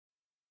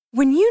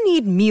When you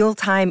need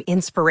mealtime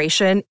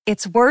inspiration,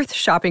 it's worth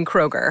shopping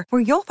Kroger,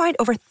 where you'll find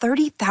over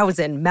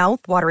 30,000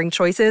 mouth-watering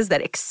choices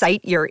that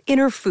excite your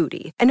inner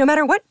foodie. And no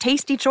matter what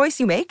tasty choice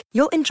you make,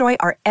 you'll enjoy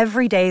our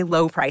everyday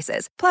low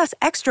prices, plus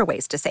extra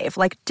ways to save,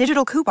 like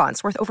digital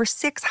coupons worth over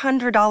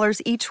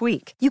 $600 each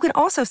week. You can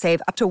also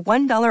save up to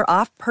 $1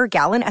 off per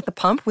gallon at the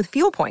pump with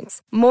fuel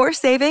points. More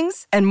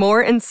savings and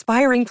more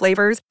inspiring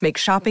flavors make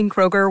shopping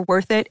Kroger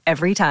worth it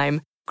every time.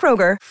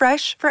 Kroger,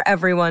 fresh for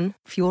everyone.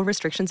 Fuel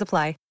restrictions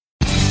apply.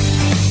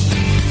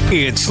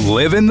 It's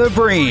Living the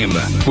Bream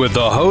with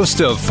the host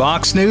of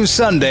Fox News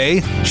Sunday,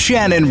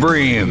 Shannon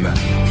Bream.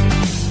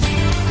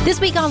 This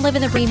week on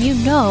Living the Bream, you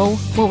know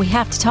what we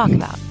have to talk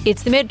about.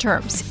 It's the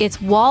midterms. It's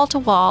wall to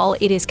wall.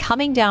 It is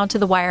coming down to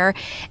the wire.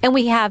 And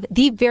we have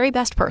the very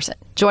best person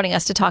joining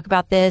us to talk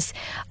about this.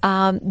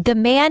 The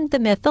man, the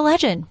myth, the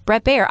legend,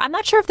 Bret Baier. I'm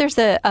not sure if there's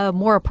a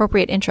more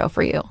appropriate intro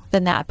for you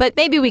than that, but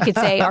maybe we could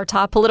say our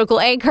top political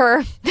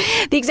anchor,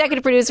 the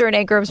executive producer and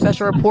anchor of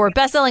Special Report,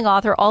 best-selling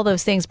author, all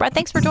those things. Bret,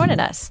 thanks for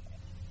joining us.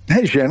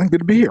 Hey, Shannon.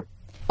 Good to be here.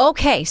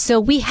 Okay, so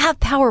we have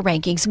power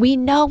rankings. We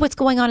know what's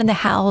going on in the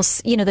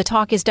House. You know, the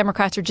talk is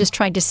Democrats are just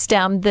trying to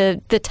stem the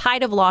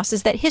tide of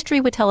losses that history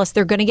would tell us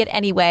they're going to get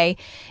anyway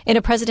in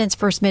a president's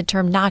first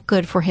midterm. Not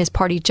good for his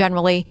party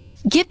generally.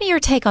 Give me your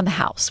take on the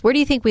House. Where do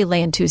you think we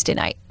land Tuesday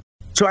night?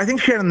 So I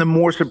think, Shannon, the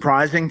more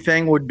surprising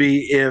thing would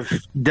be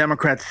if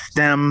Democrats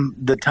stem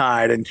the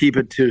tide and keep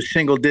it to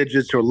single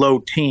digits or low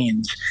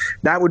teens.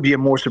 That would be a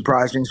more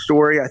surprising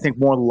story. I think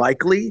more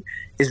likely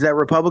is that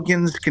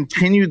Republicans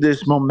continue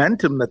this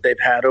momentum that they've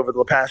had over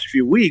the past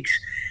few weeks,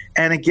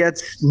 and it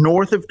gets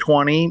north of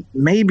 20,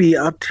 maybe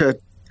up to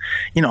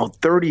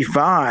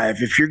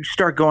 35. If you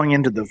start going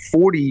into the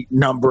 40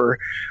 number,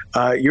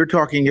 you're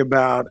talking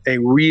about a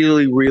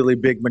really, really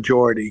big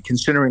majority,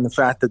 considering the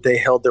fact that they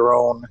held their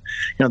own,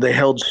 they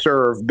held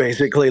serve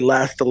basically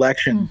last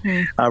election.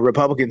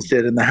 Republicans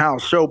did in the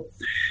House. So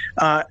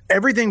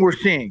everything we're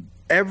seeing,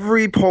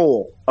 every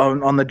poll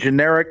on the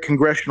generic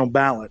congressional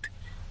ballot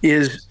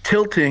is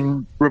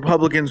tilting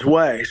Republicans'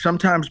 way,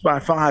 sometimes by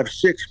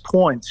 5-6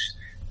 points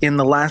in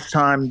the last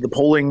time the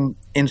polling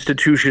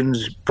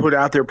institutions put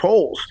out their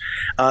polls.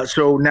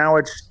 So now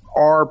it's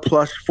R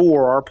plus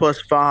 4, R plus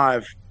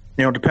 5,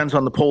 depends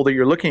on the poll that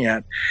you're looking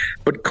at.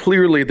 But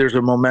clearly there's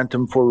a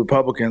momentum for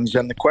Republicans,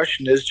 and the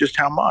question is just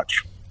how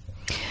much.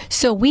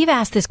 So we've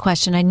asked this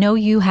question. I know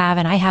you have,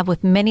 and I have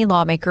with many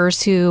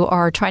lawmakers who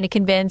are trying to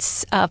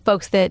convince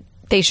folks that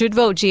they should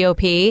vote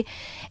GOP.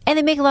 And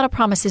they make a lot of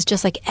promises,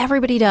 just like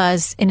everybody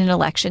does in an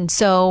election.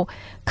 So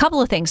a couple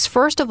of things.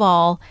 First of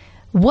all,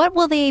 what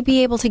will they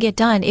be able to get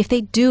done if they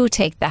do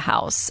take the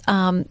House?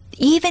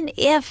 Even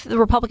if the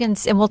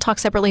Republicans, and we'll talk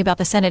separately about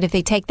the Senate, if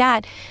they take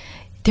that,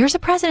 there's a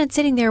president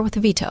sitting there with a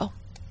veto.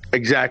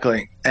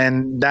 Exactly.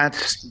 And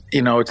that's,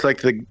 it's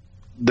like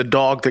the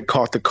dog that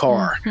caught the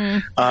car.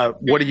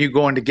 What are you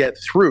going to get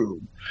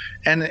through?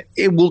 And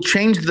it will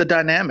change the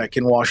dynamic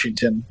in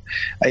Washington.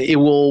 It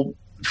will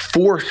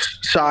force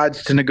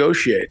sides to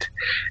negotiate.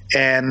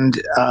 And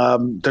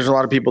there's a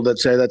lot of people that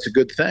say that's a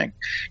good thing.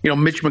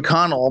 Mitch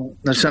McConnell,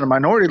 the Senate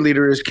Minority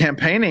Leader, is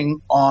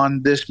campaigning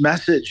on this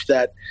message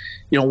that,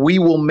 we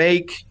will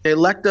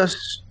elect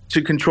us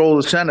to control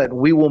the Senate.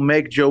 We will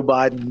make Joe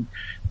Biden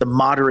the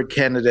moderate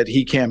candidate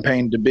he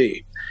campaigned to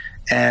be.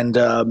 And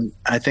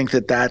I think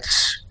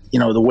that's,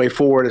 the way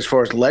forward as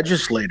far as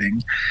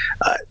legislating.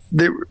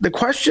 The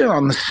question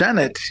on the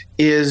Senate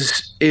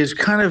is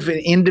kind of an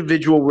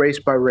individual race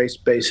by race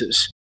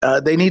basis.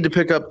 They need to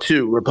pick up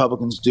 2.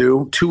 Republicans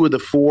do 2 of the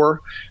 4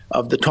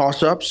 of the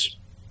toss-ups,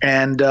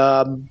 and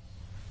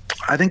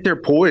I think they're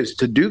poised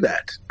to do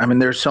that. I mean,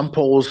 there's some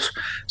polls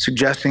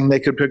suggesting they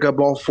could pick up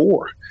all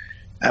 4.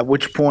 At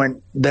which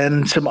point,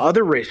 then some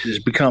other races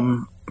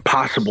become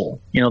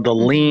possible. The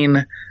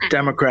lean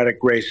Democratic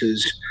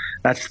races.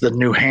 That's the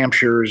New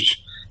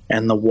Hampshires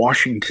and the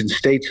Washington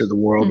states of the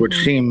world, which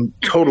seem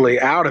totally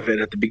out of it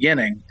at the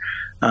beginning,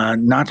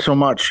 not so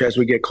much as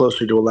we get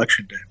closer to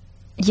Election Day.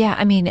 Yeah,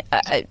 I mean,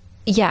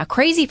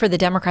 crazy for the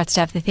Democrats to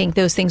have to think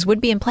those things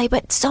would be in play,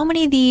 but so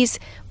many of these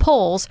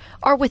polls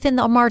are within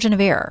the margin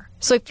of error.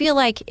 So I feel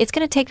like it's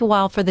going to take a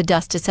while for the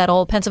dust to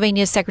settle.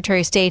 Pennsylvania's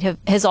Secretary of State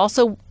has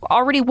also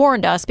already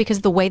warned us because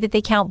of the way that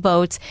they count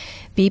votes.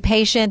 Be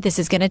patient. This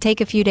is going to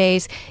take a few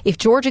days. If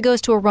Georgia goes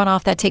to a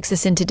runoff, that takes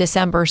us into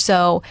December.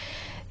 So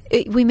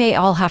we may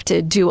all have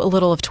to do a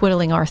little of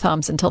twiddling our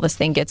thumbs until this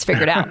thing gets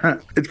figured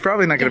out. It's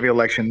probably not going to be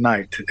election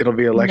night. It'll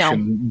be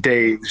election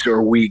days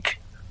or week.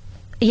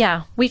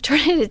 Yeah, we've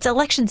turned it's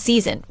election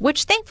season,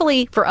 which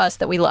thankfully for us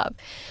that we love.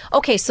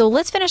 Okay, so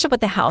let's finish up with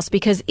the House,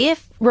 because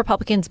if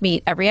Republicans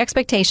meet every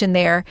expectation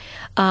there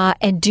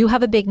and do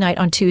have a big night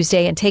on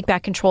Tuesday and take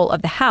back control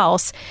of the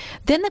House,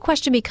 then the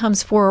question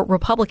becomes for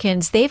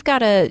Republicans, they've got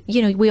to,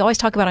 we always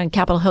talk about on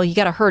Capitol Hill, you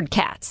got to herd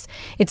cats.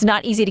 It's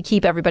not easy to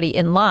keep everybody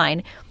in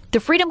line. The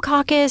Freedom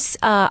Caucus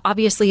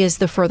obviously is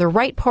the further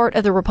right part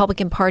of the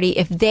Republican Party.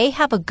 If they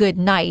have a good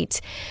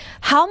night,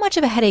 how much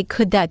of a headache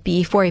could that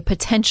be for a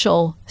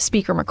potential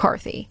Speaker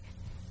McCarthy?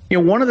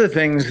 One of the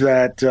things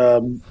that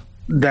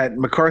that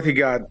McCarthy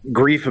got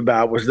grief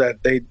about was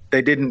that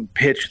they didn't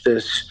pitch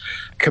this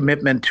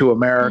commitment to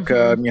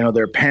America,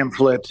 their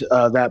pamphlet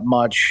that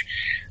much.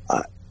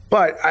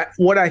 But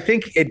what I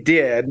think it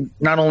did,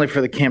 not only for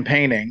the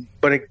campaigning,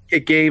 but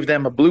it gave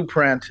them a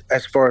blueprint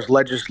as far as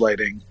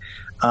legislating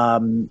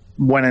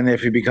when and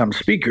if he becomes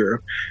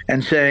speaker,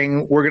 and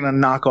saying we're going to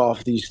knock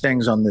off these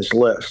things on this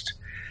list.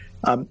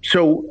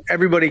 So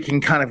everybody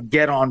can kind of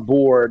get on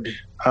board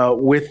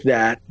with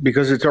that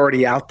because it's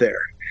already out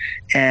there.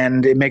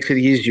 And it makes it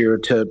easier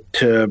to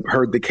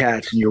herd the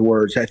cats, in your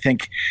words. I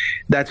think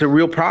that's a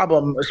real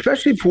problem,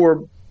 especially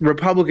for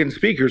Republican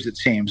speakers, it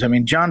seems. I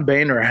mean, John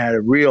Boehner had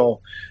a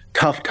real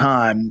tough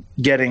time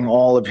getting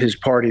all of his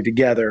party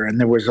together, and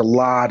there was a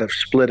lot of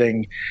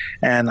splitting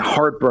and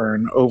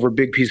heartburn over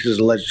big pieces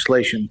of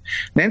legislation.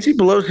 Nancy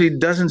Pelosi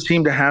doesn't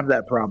seem to have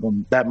that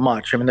problem that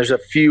much. I mean, there's a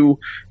few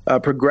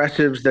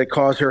progressives that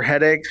cause her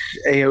headaches,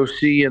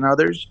 AOC and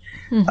others,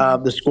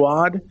 the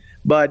squad,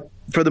 but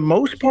for the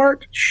most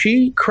part,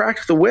 she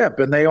cracks the whip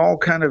and they all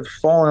kind of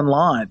fall in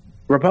line.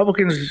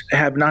 Republicans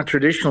have not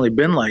traditionally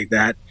been like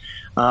that,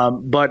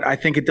 but I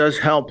think it does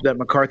help that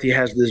McCarthy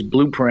has this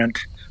blueprint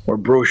or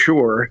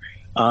brochure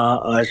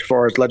as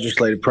far as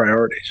legislative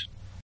priorities.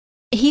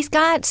 He's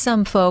got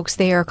some folks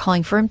there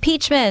calling for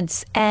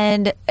impeachments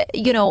and,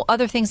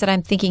 other things that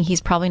I'm thinking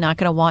he's probably not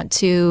going to want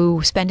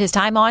to spend his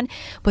time on.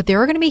 But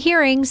there are going to be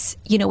hearings.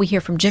 We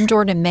hear from Jim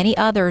Jordan and many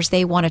others.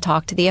 They want to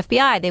talk to the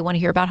FBI. They want to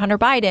hear about Hunter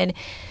Biden.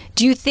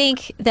 Do you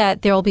think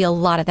that there will be a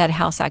lot of that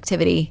House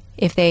activity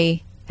if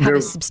they have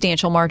a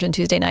substantial margin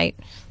Tuesday night?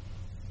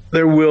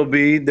 There will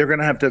be. They're going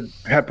to have to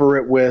pepper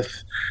it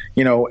with,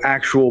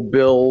 actual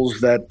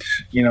bills that,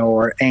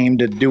 are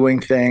aimed at doing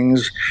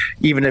things,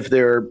 even if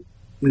they're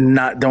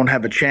don't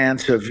have a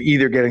chance of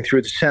either getting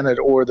through the Senate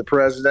or the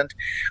president.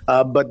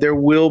 But there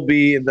will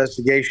be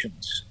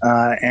investigations,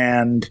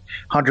 and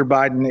Hunter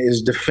Biden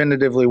is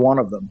definitively one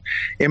of them.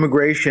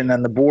 Immigration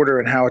and the border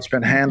and how it's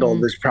been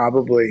handled is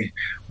probably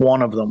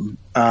one of them.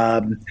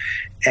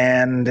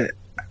 And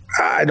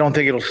I don't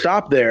think it'll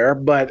stop there,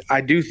 but I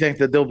do think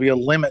that there'll be a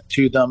limit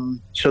to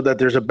them so that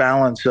there's a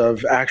balance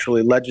of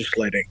actually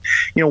legislating.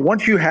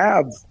 Once you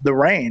have the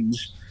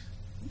reins,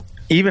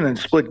 even in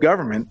split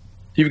government,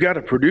 you've got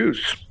to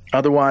produce.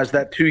 Otherwise,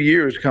 that 2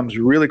 years comes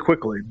really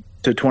quickly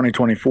to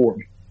 2024.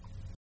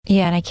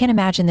 Yeah, and I can't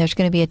imagine there's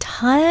going to be a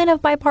ton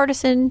of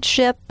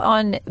bipartisanship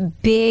on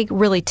big,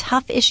 really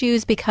tough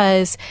issues,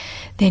 because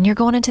then you're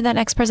going into that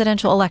next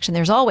presidential election.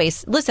 There's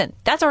always, listen,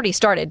 that's already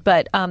started,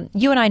 but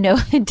you and I know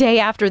the day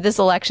after this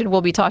election,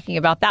 we'll be talking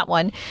about that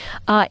one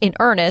in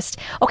earnest.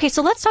 Okay,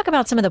 so let's talk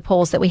about some of the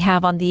polls that we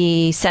have on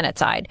the Senate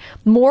side.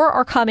 More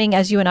are coming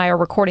as you and I are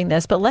recording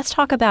this, but let's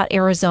talk about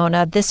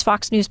Arizona. This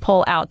Fox News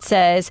poll out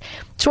says,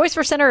 choice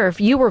for senator, if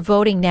you were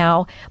voting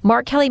now,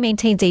 Mark Kelly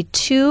maintains a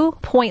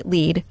 2-point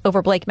lead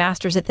over Blake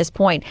Masters at this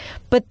point.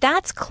 But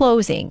that's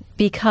closing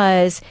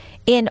because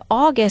in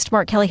August,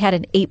 Mark Kelly had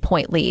an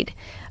 8-point lead.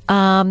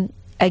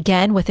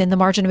 Again, within the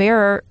margin of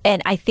error.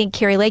 And I think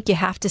Kari Lake, you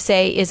have to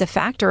say, is a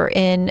factor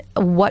in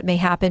what may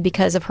happen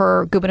because of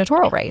her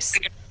gubernatorial race.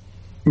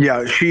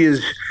 Yeah, she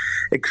has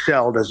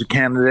excelled as a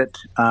candidate,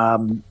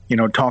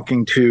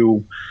 talking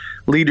to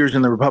leaders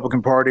in the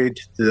Republican Party,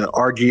 the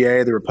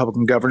RGA, the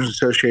Republican Governors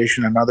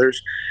Association, and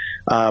others.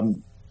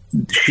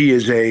 She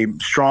is a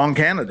strong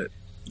candidate.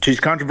 She's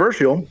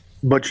controversial,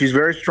 but she's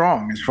very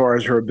strong as far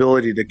as her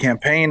ability to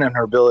campaign and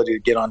her ability to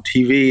get on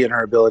TV and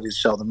her ability to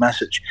sell the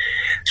message.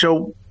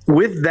 So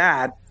with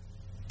that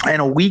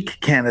and a weak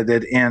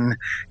candidate in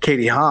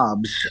Katie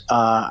Hobbs,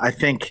 I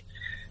think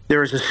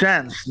there is a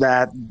sense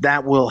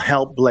that will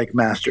help Blake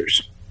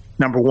Masters,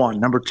 number one.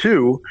 Number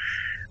two,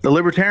 the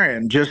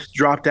Libertarian just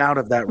dropped out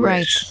of that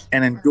race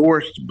and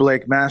endorsed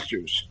Blake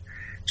Masters.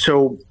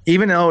 So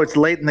even though it's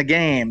late in the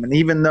game and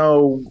even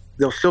though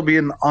they'll still be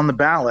on the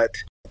ballot,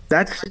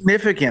 that's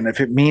significant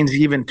if it means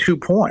even 2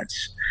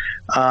 points.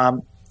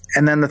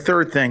 And then the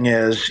third thing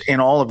is, in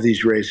all of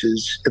these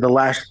races, in the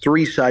last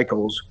 3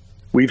 cycles,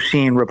 we've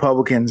seen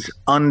Republicans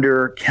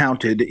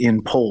undercounted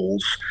in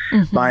polls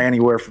by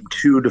anywhere from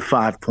 2 to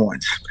 5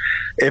 points.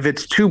 If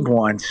it's 2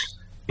 points,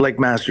 Blake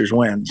Masters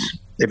wins.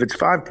 If it's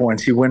 5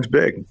 points, he wins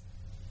big.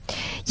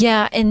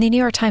 Yeah, and the New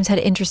York Times had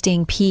an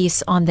interesting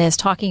piece on this,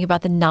 talking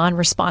about the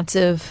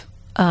non-responsive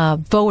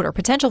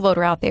potential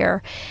voter out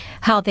there,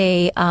 how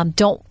they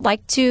don't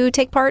like to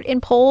take part in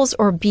polls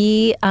or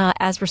be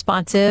as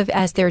responsive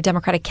as their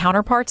Democratic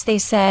counterparts. They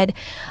said,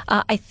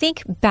 I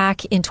think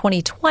back in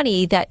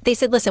 2020, that they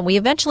said, listen, we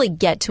eventually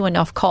get to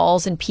enough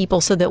calls and people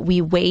so that we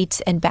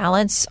wait and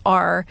balance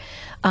our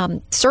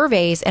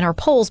surveys and our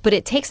polls, but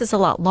it takes us a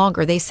lot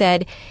longer. They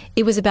said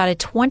it was about a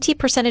 20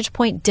 percentage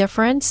point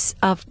difference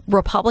of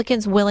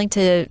Republicans willing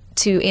to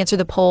to answer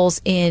the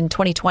polls in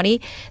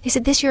 2020. They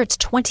said this year it's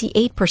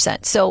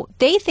 28%. So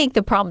they think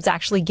the problem's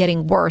actually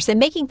getting worse and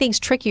making things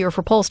trickier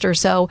for pollsters.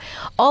 So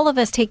all of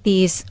us take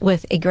these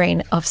with a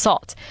grain of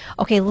salt.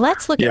 Okay,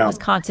 let's look at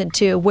Wisconsin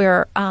too,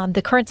 where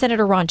the current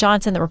Senator Ron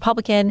Johnson, the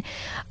Republican,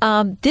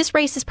 this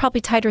race is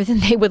probably tighter than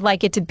they would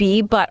like it to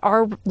be. But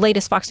our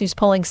latest Fox News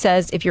polling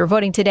says if you're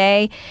voting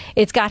today,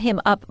 it's got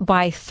him up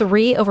by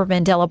 3 over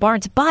Mandela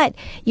Barnes. But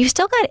you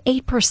still got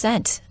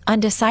 8%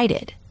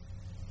 undecided.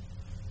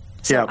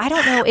 So I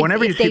don't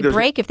know if they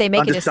break, if they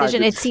make a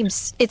decision. It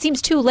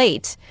seems too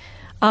late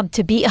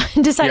to be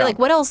undecided. Yeah. Like,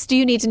 what else do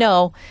you need to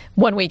know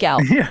 1 week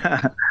out?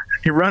 Yeah,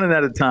 you're running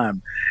out of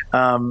time.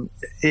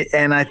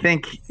 And I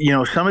think,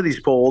 some of these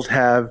polls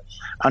have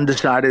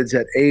undecideds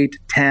at 8,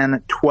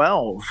 10,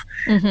 12.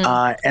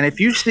 Mm-hmm. And if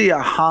you see a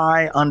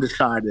high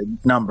undecided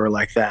number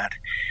like that,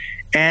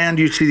 and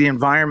you see the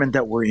environment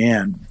that we're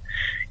in,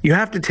 you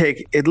have to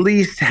take at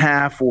least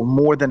half or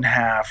more than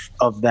half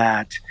of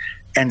that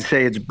and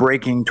say it's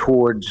breaking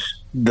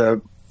towards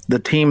the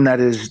team that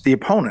is the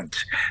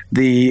opponent,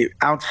 the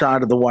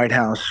outside of the White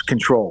House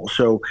control.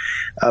 So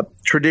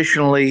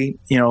traditionally,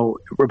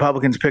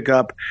 Republicans pick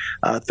up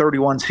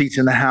 31 seats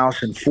in the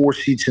House and 4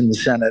 seats in the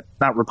Senate.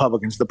 Not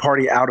Republicans, the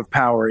party out of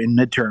power in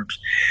midterms.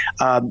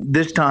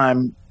 This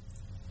time,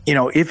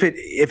 if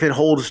it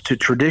holds to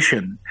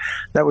tradition,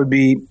 that would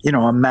be,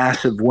 a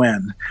massive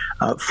win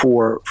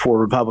for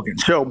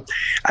Republicans. So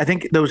I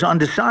think those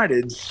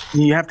undecideds,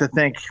 you have to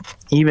think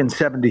even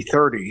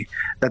 70-30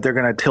 that they're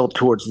going to tilt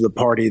towards the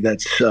party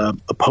that's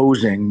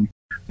opposing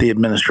the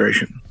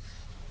administration.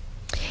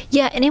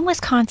 Yeah, and in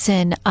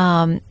Wisconsin,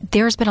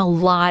 there's been a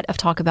lot of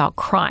talk about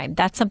crime.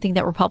 That's something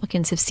that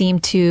Republicans have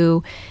seemed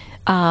to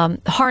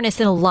harness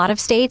in a lot of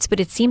states, but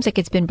it seems like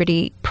it's been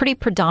pretty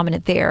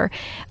predominant there.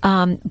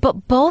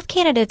 But both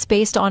candidates,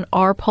 based on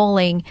our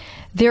polling,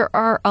 there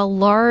are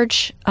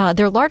large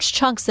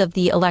chunks of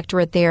the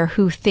electorate there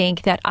who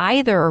think that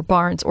either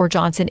Barnes or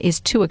Johnson is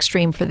too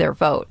extreme for their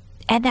vote.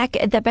 And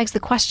that begs the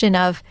question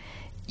of,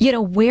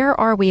 where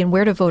are we and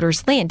where do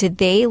voters land? Did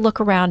they look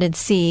around and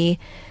see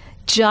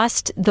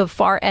just the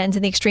far ends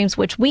and the extremes,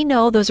 which we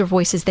know those are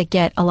voices that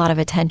get a lot of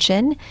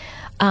attention?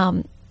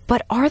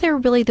 But are there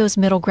really those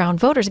middle ground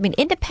voters? I mean,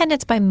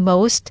 independents by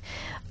most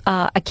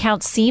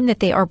accounts seem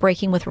that they are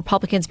breaking with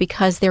Republicans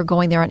because they're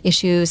going there on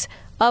issues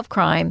of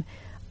crime,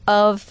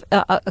 of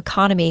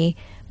economy.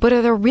 But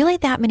are there really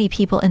that many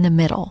people in the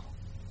middle?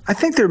 I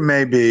think there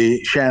may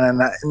be,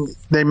 Shannon.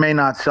 They may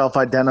not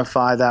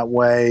self-identify that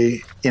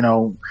way,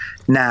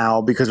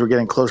 now because we're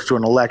getting close to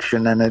an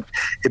election, and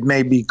it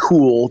may be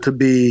cool to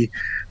be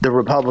the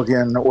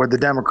Republican or the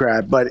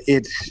Democrat. But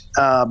it's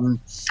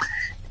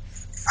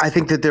I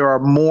think that there are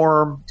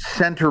more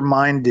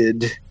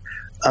center-minded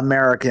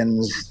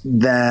Americans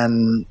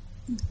than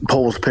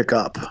polls pick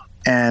up.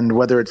 And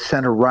whether it's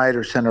center-right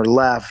or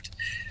center-left,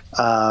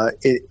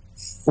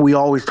 we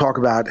always talk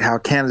about how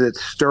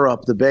candidates stir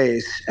up the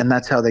base, and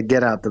that's how they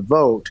get out the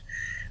vote.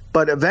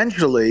 But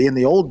eventually, in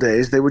the old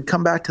days, they would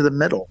come back to the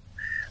middle.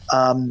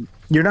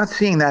 You're not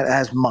seeing that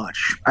as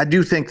much. I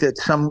do think that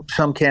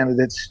some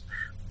candidates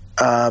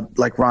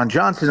like Ron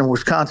Johnson in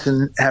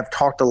Wisconsin have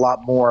talked a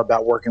lot more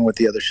about working with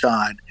the other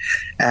side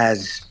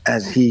as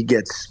he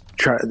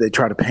they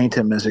try to paint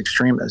him as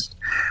extremist.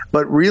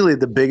 But really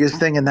the biggest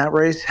thing in that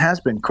race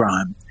has been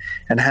crime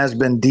and has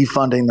been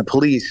defunding the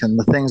police and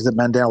the things that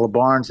Mandela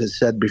Barnes has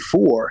said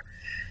before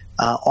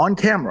on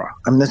camera.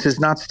 I mean, this is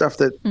not stuff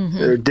that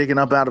they're digging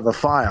up out of a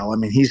file. I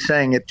mean, he's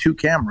saying it to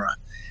camera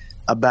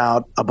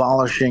about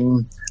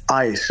abolishing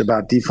ICE,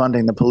 about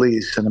defunding the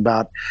police, and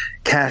about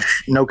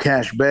no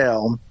cash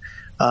bail,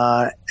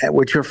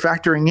 which are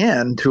factoring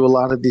in to a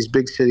lot of these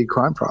big city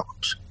crime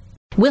problems.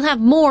 We'll have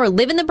more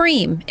Living the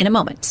Bream in a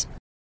moment.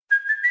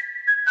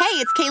 Hey,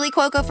 it's Kaylee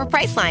Cuoco for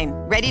Priceline.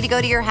 Ready to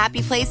go to your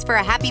happy place for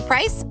a happy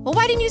price? Well,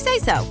 why didn't you say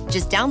so?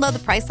 Just download the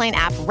Priceline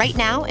app right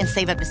now and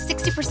save up to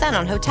 60%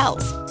 on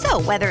hotels.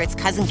 So whether it's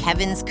Cousin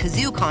Kevin's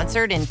Kazoo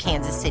Concert in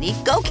Kansas City,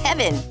 go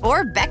Kevin,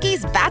 or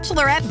Becky's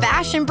Bachelorette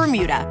Bash in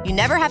Bermuda, you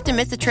never have to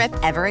miss a trip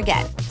ever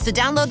again. So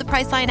download the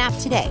Priceline app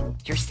today.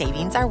 Your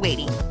savings are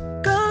waiting.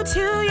 Go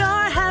to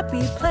your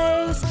happy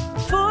place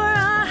for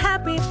a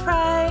happy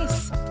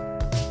price.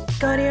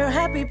 Go to your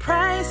happy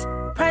price,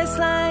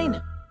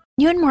 Priceline.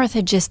 You and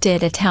Martha just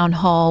did a town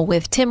hall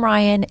with Tim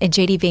Ryan and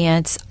J.D.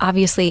 Vance,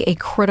 obviously a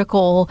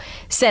critical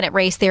Senate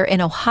race there in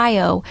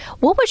Ohio.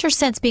 What was your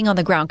sense being on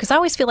the ground? Because I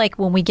always feel like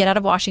when we get out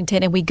of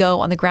Washington and we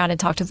go on the ground and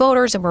talk to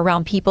voters and we're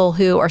around people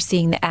who are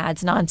seeing the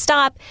ads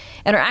nonstop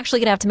and are actually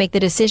going to have to make the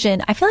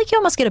decision, I feel like you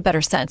almost get a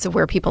better sense of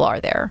where people are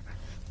there.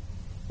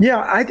 Yeah,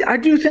 I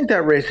do think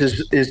that race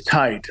is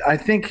tight. I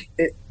think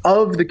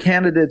of the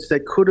candidates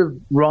that could have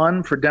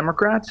run for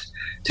Democrats,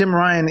 Tim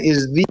Ryan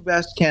is the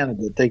best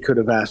candidate they could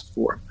have asked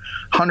for,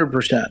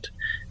 100%.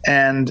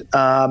 And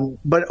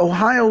but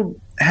Ohio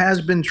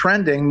has been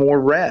trending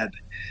more red.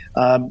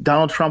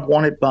 Donald Trump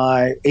won it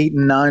by 8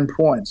 and 9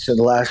 points in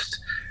the last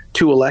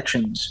 2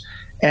 elections.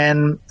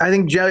 And I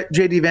think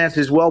J.D. Vance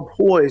is well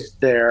poised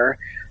there.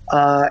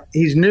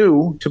 He's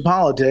new to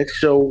politics,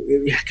 so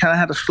he kind of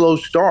had a slow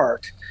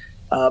start.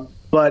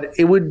 But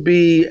it would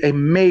be a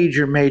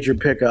major, major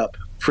pickup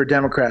for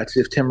Democrats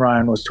if Tim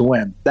Ryan was to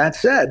win. That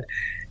said,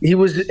 he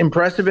was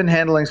impressive in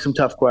handling some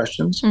tough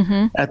questions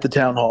at the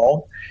town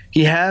hall.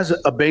 He has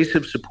a base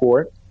of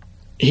support.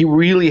 He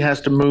really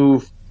has to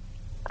move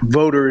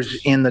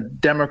voters in the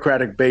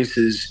Democratic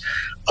bases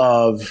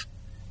of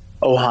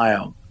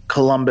Ohio,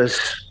 Columbus,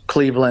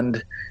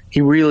 Cleveland.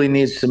 He really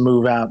needs to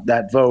move out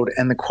that vote.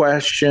 And the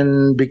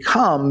question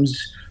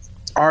becomes,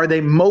 are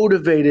they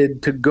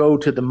motivated to go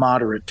to the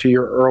moderate, to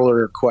your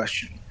earlier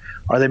question?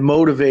 Are they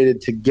motivated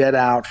to get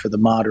out for the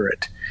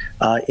moderate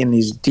in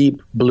these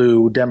deep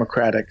blue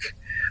Democratic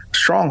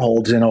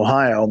strongholds in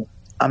Ohio?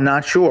 I'm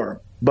not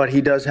sure, but he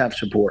does have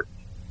support.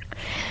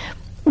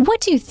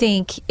 What do you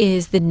think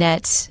is the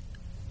net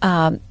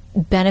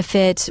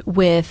benefit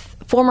with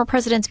former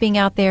presidents being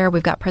out there?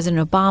 We've got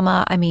President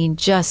Obama,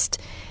 just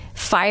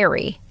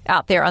fiery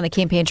out there on the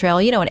campaign trail,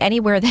 and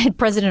anywhere that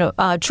President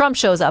Trump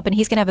shows up, and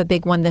he's going to have a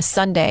big one this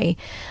Sunday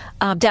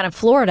down in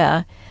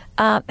Florida.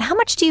 How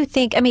much do you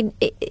think,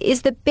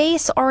 is the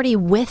base already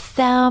with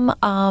them?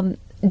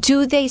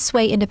 Do they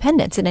sway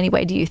independents in any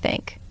way, do you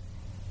think?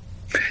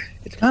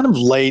 It's kind of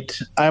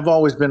late. I've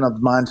always been of the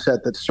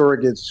mindset that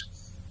surrogates,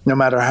 no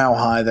matter how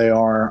high they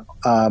are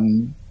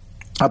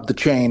up the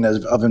chain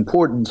of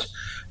importance,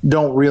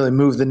 don't really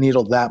move the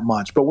needle that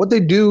much. But what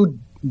they do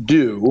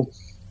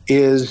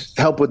is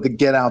help with the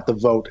get out the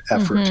vote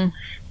effort.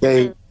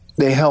 They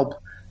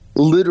help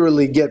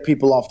literally get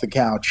people off the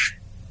couch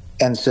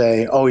and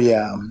say, oh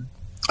yeah,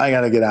 I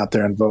got to get out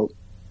there and vote.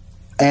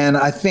 And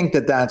I think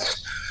that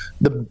that's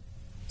the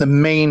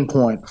main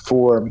point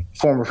for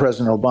former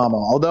President Obama.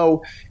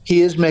 Although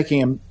he is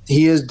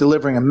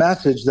delivering a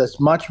message that's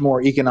much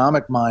more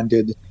economic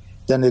minded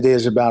than it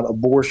is about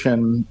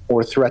abortion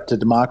or threat to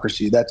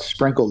democracy. That's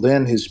sprinkled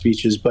in his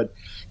speeches, but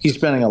he's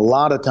spending a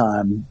lot of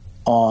time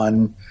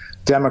on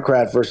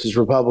Democrat versus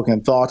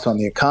Republican thoughts on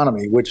the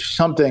economy, which is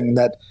something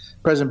that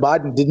President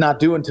Biden did not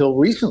do until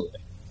recently.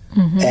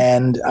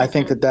 And I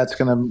think that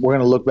we're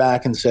gonna look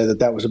back and say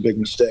that was a big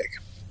mistake.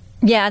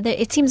 Yeah,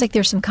 it seems like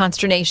there's some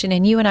consternation,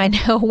 and you and I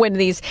know when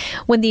these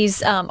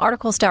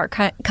articles start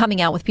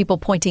coming out with people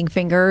pointing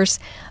fingers,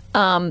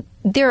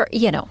 they're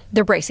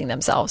bracing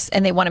themselves,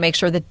 and they want to make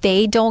sure that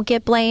they don't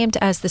get blamed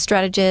as the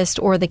strategist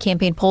or the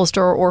campaign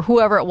pollster or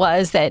whoever it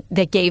was that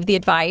gave the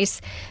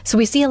advice. So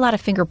we see a lot of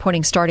finger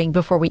pointing starting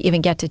before we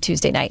even get to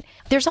Tuesday night.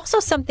 There's also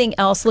something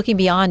else looking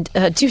beyond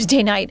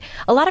Tuesday night.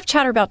 A lot of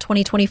chatter about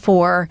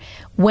 2024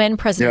 when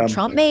President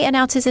Trump may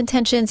announce his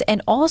intentions,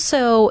 and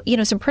also,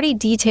 some pretty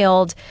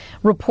detailed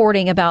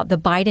reporting about the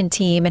Biden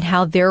team and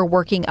how they're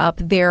working up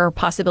their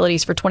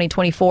possibilities for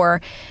 2024.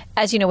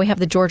 As you know, we have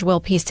the George Will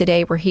piece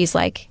today where he's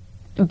like,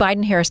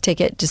 Biden-Harris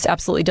ticket just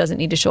absolutely doesn't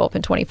need to show up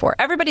in 24.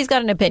 Everybody's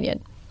got an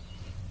opinion.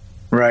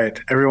 Right.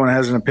 Everyone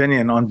has an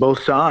opinion on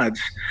both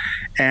sides.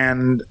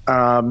 And,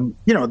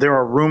 there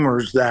are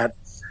rumors that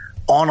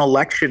on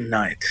election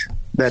night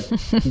that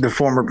the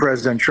former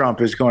President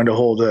Trump is going to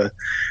hold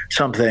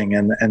something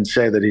and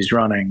say that he's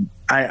running.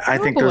 I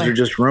think those are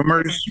just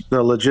rumors.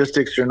 The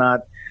logistics are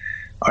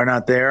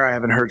not there. I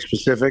haven't heard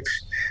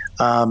specifics.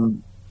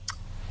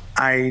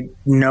 I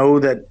know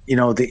that,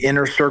 the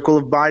inner circle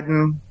of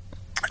Biden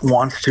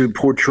wants to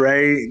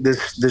portray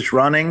this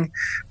running,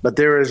 but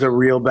there is a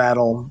real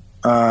battle.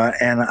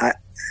 And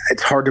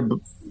it's hard to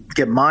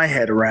get my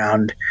head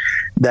around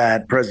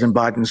that President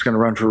Biden is going to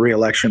run for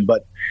re-election,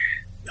 but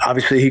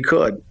obviously he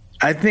could.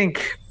 I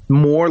think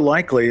more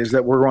likely is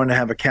that we're going to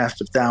have a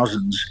cast of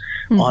thousands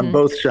on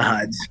both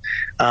sides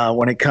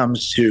when it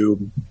comes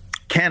to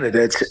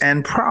candidates,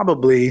 and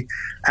probably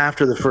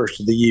after the first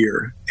of the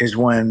year is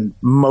when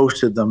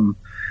most of them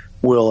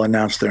will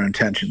announce their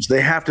intentions.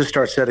 They have to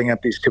start setting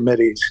up these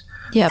committees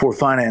for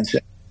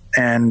financing,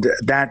 and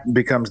that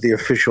becomes the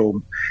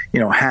official,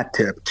 hat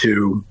tip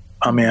to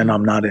I'm in,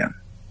 I'm not in.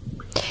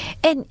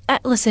 And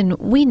listen,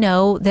 we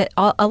know that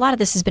a lot of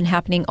this has been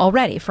happening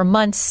already for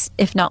months,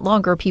 if not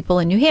longer. People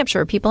in New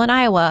Hampshire, people in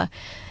Iowa.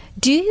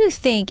 Do you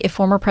think if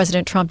former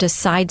President Trump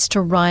decides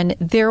to run,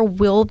 there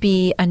will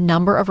be a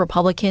number of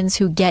Republicans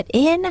who get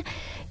in?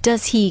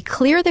 Does he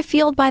clear the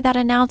field by that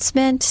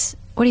announcement?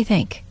 What do you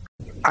think?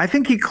 I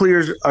think he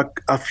clears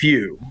a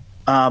few,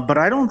 but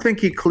I don't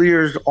think he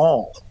clears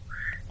all.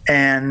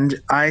 And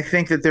I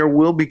think that there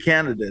will be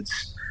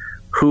candidates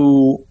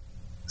who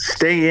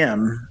stay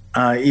in,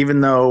 even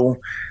though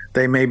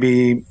they may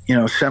be,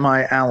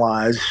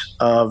 semi-allies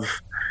of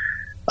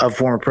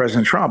former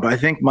President Trump. I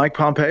think Mike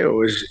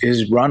Pompeo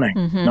is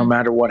running no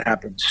matter what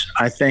happens.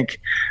 I think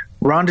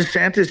Ron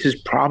DeSantis is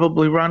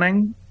probably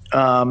running,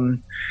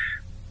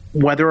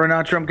 whether or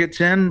not Trump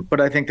gets in, but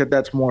I think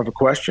that's more of a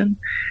question.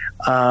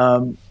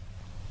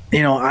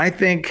 I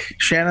think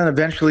Shannon,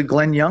 eventually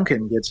Glenn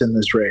Youngkin gets in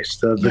this race,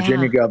 the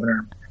Virginia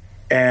governor.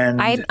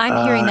 And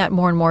I'm hearing that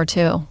more and more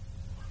too.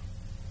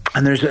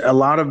 And there's a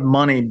lot of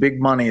money,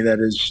 big money, that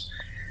is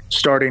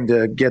starting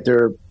to get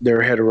their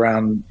head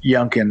around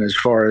Youngkin as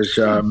far as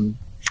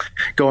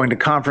going to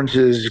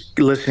conferences,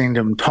 listening to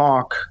him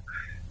talk.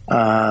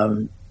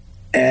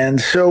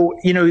 And so,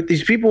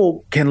 these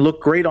people can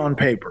look great on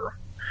paper.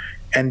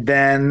 And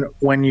then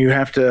when you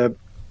have to,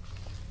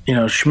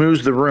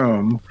 schmooze the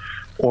room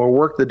or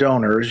work the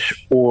donors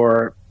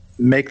or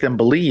make them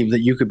believe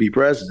that you could be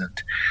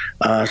president,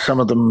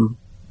 some of them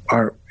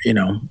are,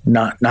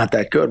 not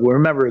that good. Well,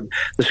 remember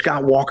the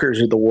Scott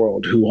Walkers of the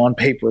world, who on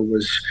paper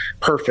was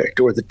perfect,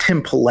 or the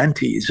Tim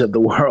Palentis of the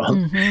world.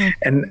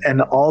 Mm-hmm.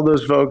 And all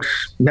those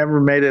folks never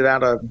made it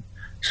out of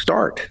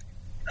start.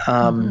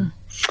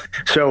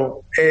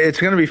 So it's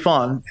going to be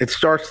fun. It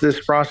starts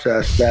this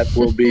process that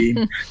will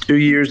be 2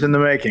 years in the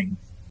making.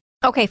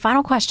 Okay,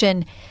 final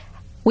question.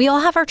 We all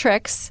have our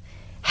tricks.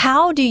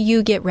 How do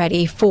you get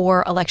ready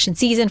for election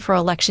season, for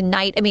election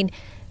night? I mean,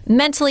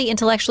 mentally,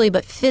 intellectually,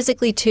 but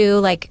physically too.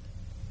 Like,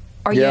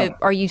 are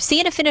you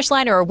seeing a finish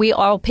line, or are we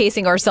all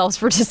pacing ourselves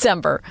for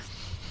December?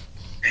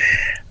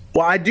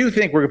 Well, I do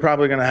think we're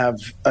probably going to have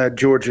a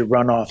Georgia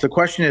runoff. The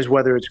question is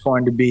whether it's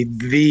going to be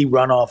the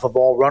runoff of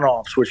all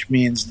runoffs, which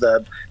means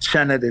the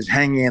Senate is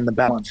hanging in the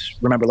balance.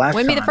 Remember last time?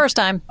 Wouldn't be the first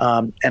time.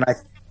 And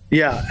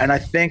I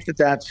think that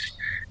that's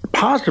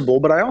possible,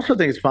 but I also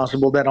think it's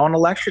possible that on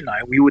election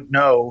night we would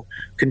know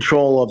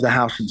control of the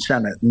House and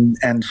Senate,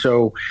 and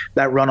so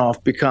that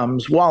runoff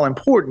becomes, while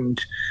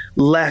important,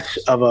 less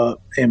of a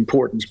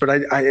importance.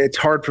 But it's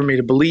hard for me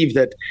to believe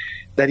that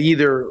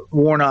either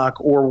Warnock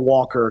or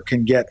Walker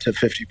can get to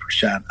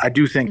 50%. I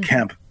do think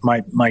Kemp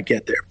might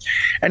get there.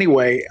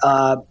 Anyway,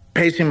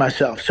 pacing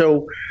myself.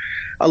 So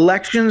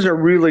elections are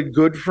really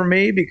good for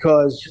me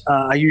because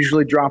I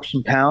usually drop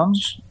some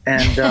pounds.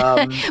 And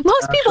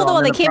most people, though,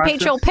 on the campaign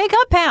trail pick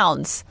up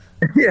pounds.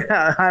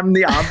 Yeah, I'm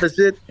the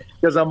opposite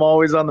because I'm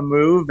always on the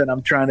move and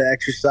I'm trying to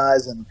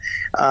exercise. And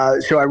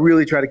so I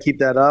really try to keep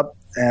that up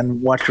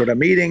and watch what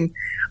I'm eating.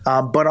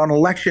 But on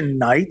election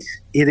night,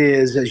 it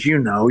is, as you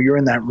know, you're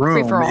in that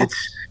room.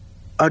 It's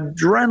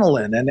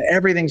adrenaline and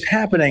everything's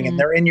happening and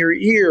they're in your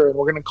ear, and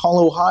we're going to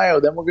call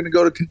Ohio, then we're going to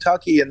go to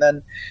Kentucky, and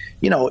then,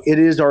 it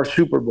is our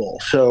Super Bowl.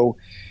 So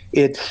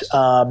it's,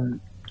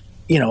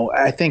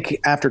 I think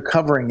after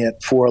covering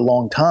it for a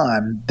long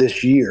time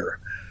this year,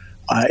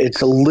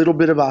 it's a little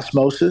bit of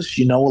osmosis,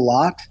 a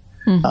lot,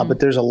 but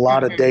there's a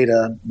lot of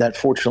data that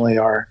fortunately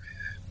our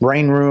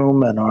brain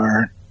room and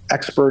our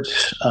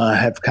experts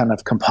have kind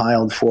of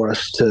compiled for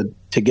us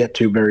to get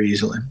to very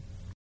easily.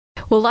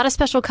 Well, a lot of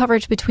special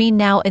coverage between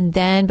now and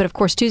then. But of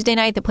course, Tuesday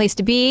night, the place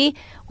to be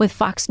with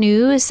Fox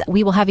News.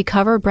 We will have you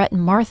covered. Brett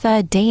and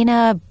Martha,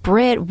 Dana,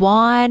 Britt,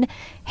 Juan,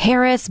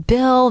 Harris,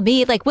 Bill,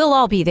 me. We'll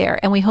all be there.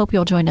 And we hope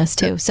you'll join us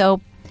too. So,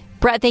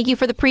 Brett, thank you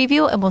for the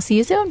preview, and we'll see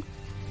you soon.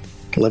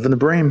 Living the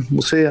Bream.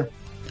 We'll see you.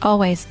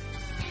 Always.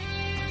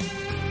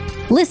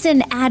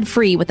 Listen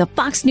ad-free with the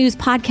Fox News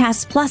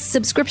Podcasts Plus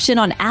subscription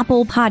on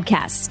Apple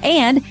Podcasts.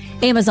 And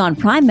Amazon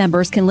Prime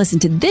members can listen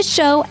to this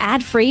show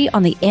ad-free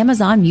on the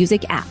Amazon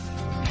Music app.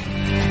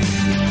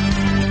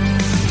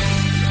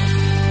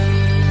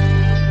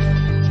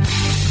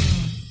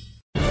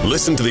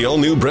 Listen to the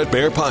all-new Bret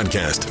Baier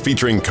podcast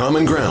featuring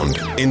Common Ground,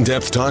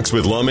 in-depth talks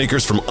with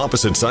lawmakers from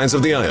opposite sides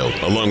of the aisle,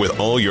 along with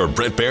all your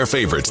Bret Baier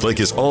favorites like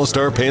his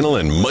all-star panel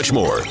and much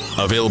more.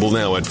 Available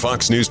now at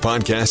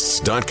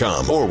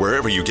foxnewspodcasts.com or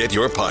wherever you get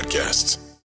your podcasts.